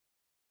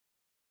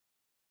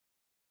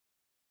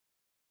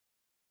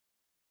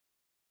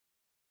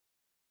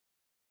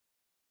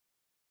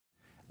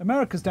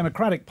America's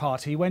Democratic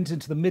Party went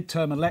into the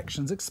midterm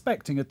elections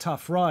expecting a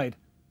tough ride.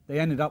 They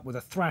ended up with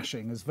a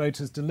thrashing as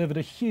voters delivered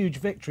a huge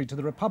victory to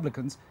the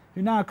Republicans,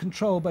 who now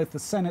control both the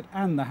Senate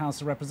and the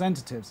House of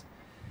Representatives.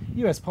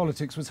 US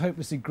politics was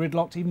hopelessly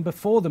gridlocked even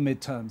before the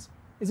midterms.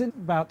 Is it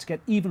about to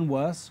get even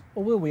worse,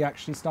 or will we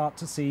actually start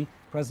to see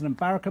President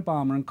Barack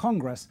Obama and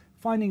Congress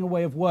finding a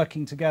way of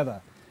working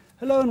together?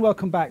 Hello and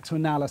welcome back to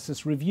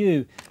Analysis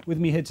Review. With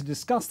me here to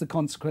discuss the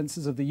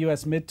consequences of the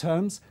US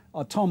midterms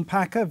are Tom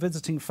Packer,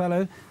 visiting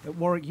fellow at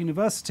Warwick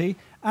University,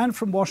 and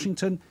from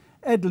Washington,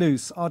 Ed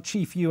Luce, our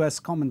chief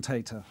US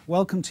commentator.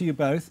 Welcome to you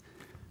both.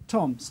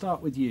 Tom,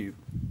 start with you.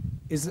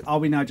 Are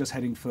we now just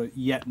heading for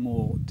yet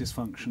more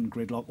dysfunction,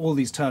 gridlock, all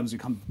these terms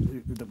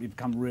that we've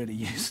become really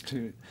used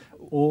to?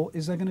 Or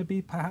is there going to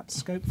be perhaps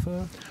scope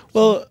for...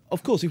 Well,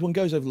 of course, if one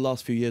goes over the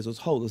last few years as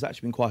a whole, there's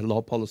actually been quite a lot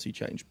of policy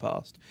change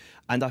passed.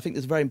 And I think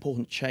there's a very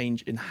important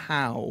change in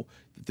how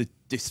the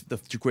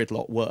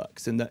gridlock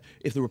works, in that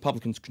if the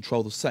Republicans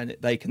control the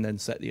Senate, they can then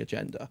set the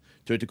agenda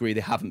to a degree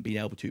they haven't been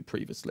able to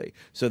previously.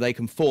 So they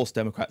can force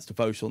Democrats to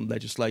vote on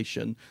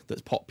legislation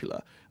that's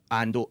popular.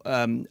 And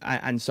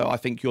so I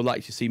think you're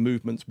likely to see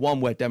movements,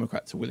 one, where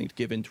Democrats are willing to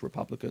give in to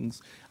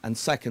Republicans, and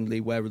secondly,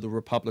 where the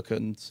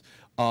Republicans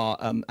are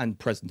and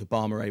President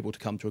Obama are able to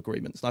come to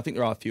agreements. And I think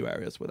there are a few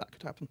areas where that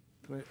could happen.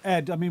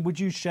 Ed, I mean,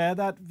 would you share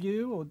that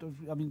view, or,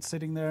 I mean,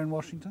 sitting there in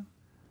Washington?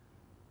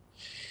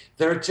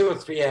 There are two or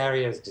three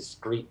areas,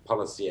 discrete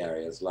policy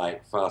areas,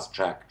 like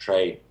fast-track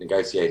trade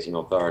negotiating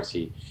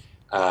authority,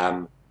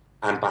 and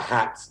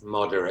perhaps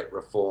moderate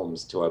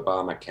reforms to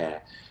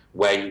Obamacare,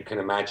 where you can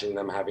imagine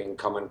them having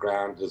common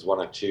ground. There's one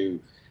or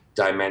two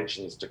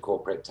dimensions to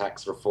corporate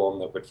tax reform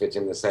that would fit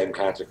in the same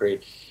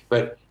category.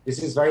 But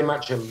this is very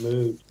much a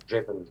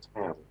mood-driven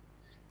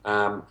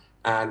town.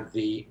 And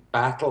the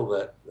battle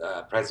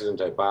that President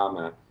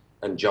Obama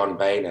and John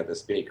Boehner, the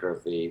Speaker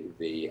of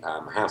the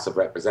House of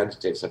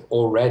Representatives, have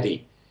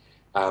already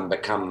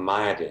become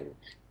mired in,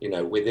 you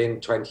know, within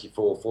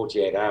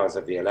 48 hours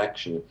of the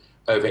election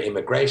over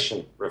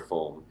immigration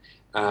reform,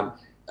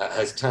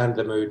 has turned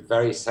the mood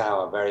very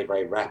sour very,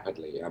 very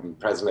rapidly.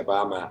 President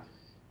Obama,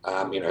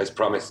 has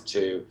promised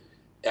to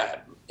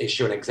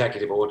issue an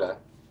executive order,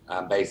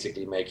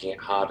 basically making it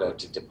harder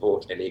to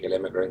deport illegal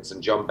immigrants.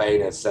 And John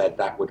Boehner said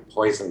that would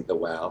poison the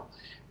well,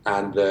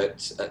 and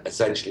that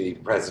essentially the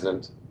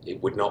president,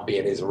 it would not be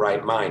in his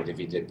right mind if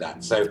he did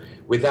that. So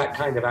with that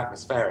kind of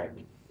atmospheric,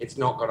 it's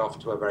not got off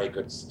to a very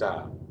good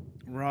start.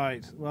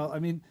 Right. Well, I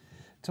mean,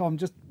 Tom,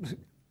 just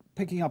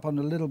picking up on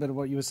a little bit of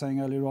what you were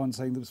saying earlier on,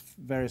 saying there's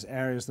various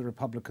areas the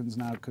Republicans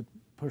now could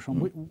push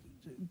on.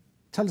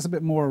 Tell us a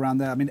bit more around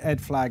that. I mean, Ed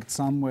flagged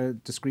some where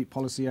discrete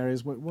policy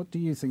areas. What do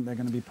you think they're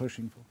going to be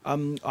pushing for?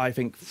 I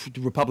think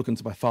Republicans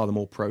are by far the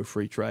more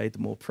pro-free trade, the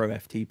more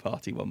pro-FT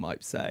party, one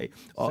might say.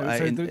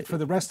 For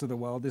the rest of the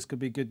world, this could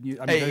be good news.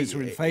 I mean, those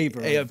who are in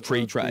favour of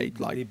free trade,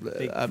 big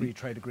free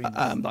trade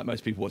agreements. Like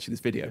most people watching this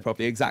video,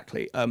 probably,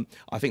 exactly.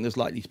 I think there's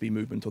likely to be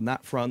movement on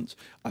that front.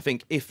 I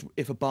think if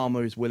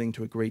Obama is willing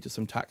to agree to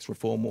some tax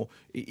reform, or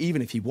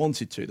even if he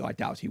wanted to, though I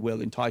doubt he will,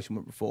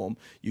 entitlement reform,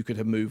 you could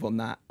have moved on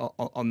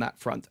that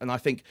front. And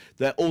I think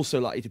they're also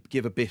likely to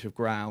give a bit of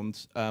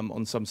ground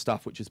on some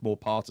stuff which is more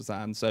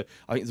partisan. So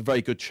I think there's a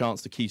very good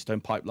chance the Keystone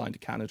Pipeline to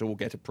Canada will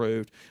get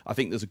approved. I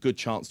think there's a good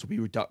chance there'll be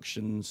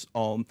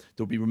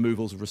there'll be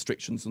removals of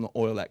restrictions on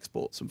oil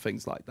exports and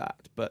things like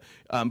that. But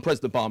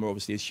President Obama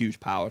obviously has huge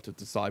power to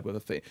decide whether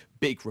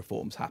big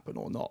reforms happen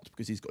or not,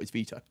 because he's got his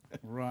veto.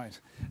 Right.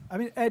 I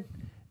mean, Ed,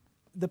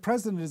 the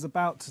president is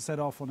about to set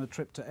off on a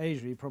trip to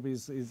Asia. He probably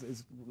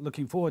is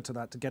looking forward to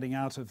that, to getting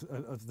out of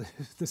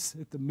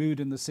the mood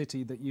in the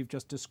city that you've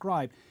just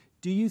described.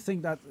 Do you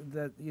think that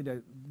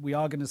we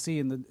are going to see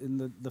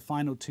in the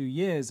final 2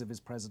 years of his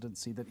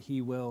presidency that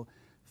he will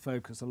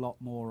focus a lot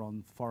more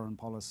on foreign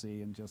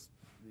policy and just,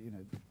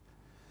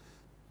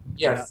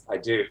 Yes, I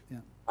do. Yeah.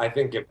 I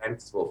think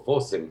events will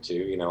force him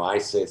to,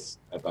 ISIS,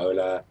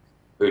 Ebola,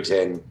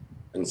 Putin,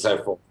 and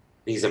so forth.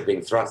 These have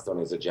been thrust on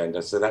his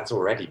agenda, so that's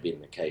already been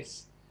the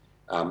case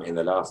in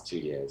the last 2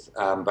 years.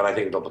 But I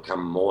think it'll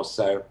become more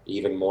so,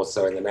 even more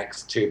so in the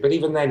next two. But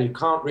even then, you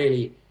can't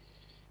really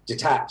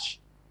detach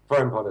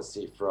foreign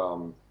policy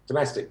from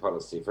domestic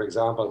policy. For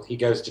example, he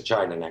goes to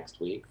China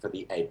next week for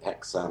the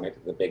APEC summit,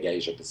 the big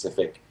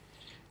Asia-Pacific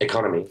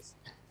economies,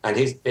 and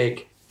his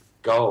big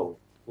goal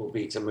will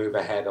be to move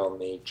ahead on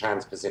the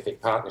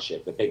Trans-Pacific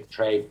Partnership, the big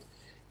trade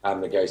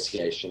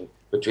negotiation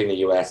between the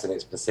US and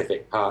its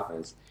Pacific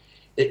partners.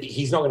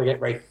 He's not going to get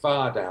very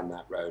far down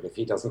that road if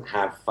he doesn't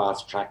have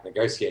fast-track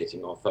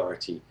negotiating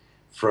authority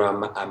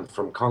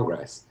from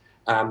Congress.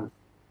 I'm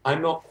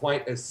not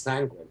quite as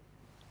sanguine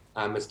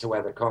as to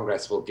whether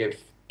Congress will give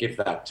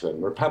that to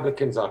him.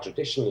 Republicans are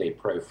traditionally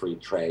pro-free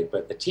trade,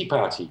 but the Tea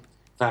Party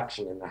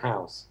faction in the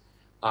House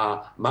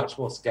are much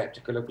more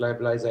skeptical of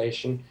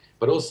globalization,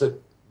 but also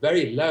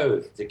very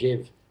loath to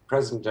give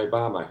President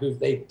Obama, who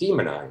they've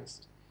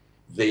demonized,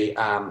 the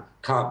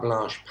carte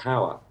blanche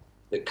power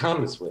that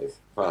comes with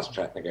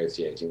fast-track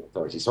negotiating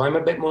authority. So I'm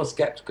a bit more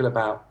skeptical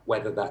about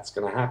whether that's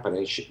going to happen.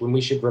 And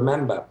we should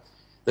remember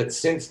that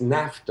since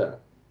NAFTA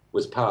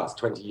was passed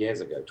 20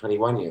 years ago,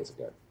 21 years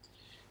ago,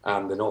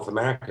 the North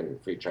American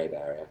free trade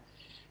area.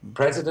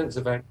 Presidents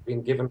have only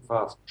been given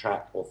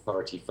fast-track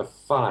authority for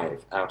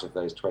 5 out of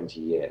those 20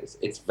 years.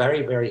 It's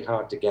very, very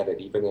hard to get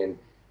it, even in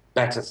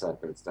better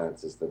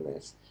circumstances than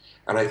this.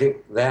 And I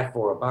think,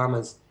 therefore,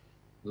 Obama's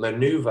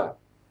maneuver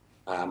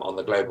on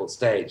the global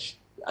stage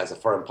as a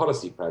foreign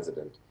policy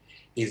president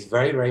is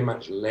very, very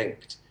much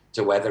linked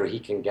to whether he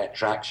can get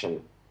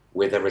traction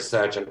with a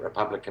resurgent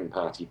Republican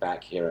Party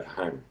back here at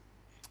home.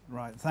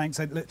 Right, thanks.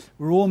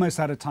 We're almost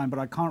out of time, but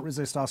I can't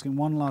resist asking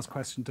one last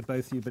question to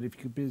both of you, but if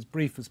you could be as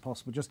brief as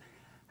possible. Just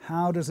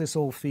how does this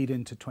all feed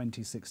into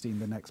 2016,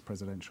 the next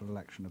presidential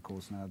election, of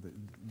course, now,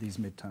 these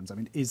midterms? I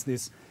mean,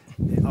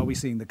 are we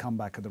seeing the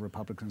comeback of the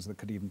Republicans that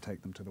could even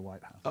take them to the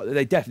White House?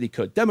 They definitely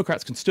could.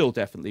 Democrats can still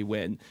definitely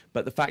win,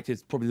 but the fact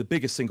is probably the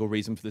biggest single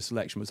reason for this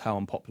election was how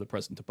unpopular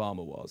President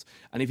Obama was.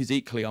 And if he's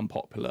equally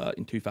unpopular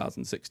in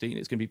 2016,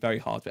 it's going to be very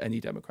hard for any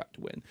Democrat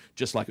to win,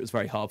 just like it was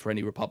very hard for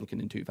any Republican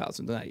in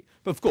 2008.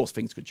 But of course,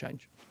 things could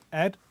change.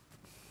 Ed?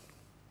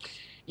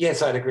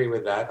 Yes, I'd agree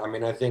with that. I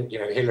mean, I think,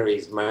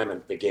 Hillary's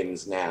moment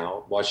begins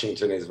now.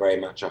 Washington is very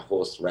much a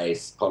horse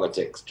race,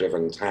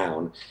 politics-driven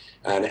town,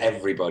 and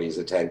everybody's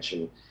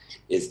attention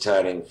is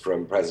turning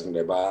from President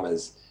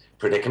Obama's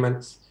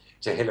predicaments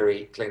to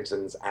Hillary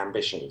Clinton's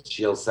ambitions.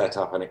 She'll set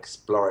up an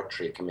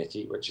exploratory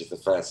committee, which is the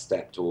first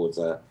step towards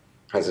a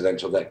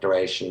presidential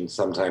declaration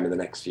sometime in the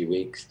next few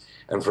weeks.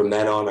 And from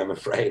then on, I'm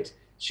afraid,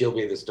 she'll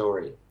be the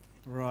story.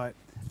 Right.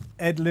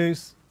 Ed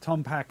Luce,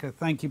 Tom Packer,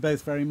 thank you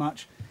both very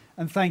much.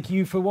 And thank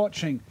you for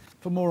watching.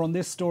 For more on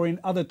this story and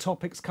other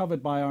topics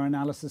covered by our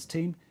analysis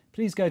team,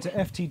 please go to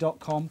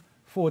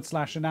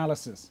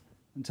ft.com/analysis.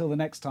 Until the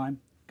next time,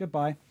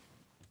 goodbye.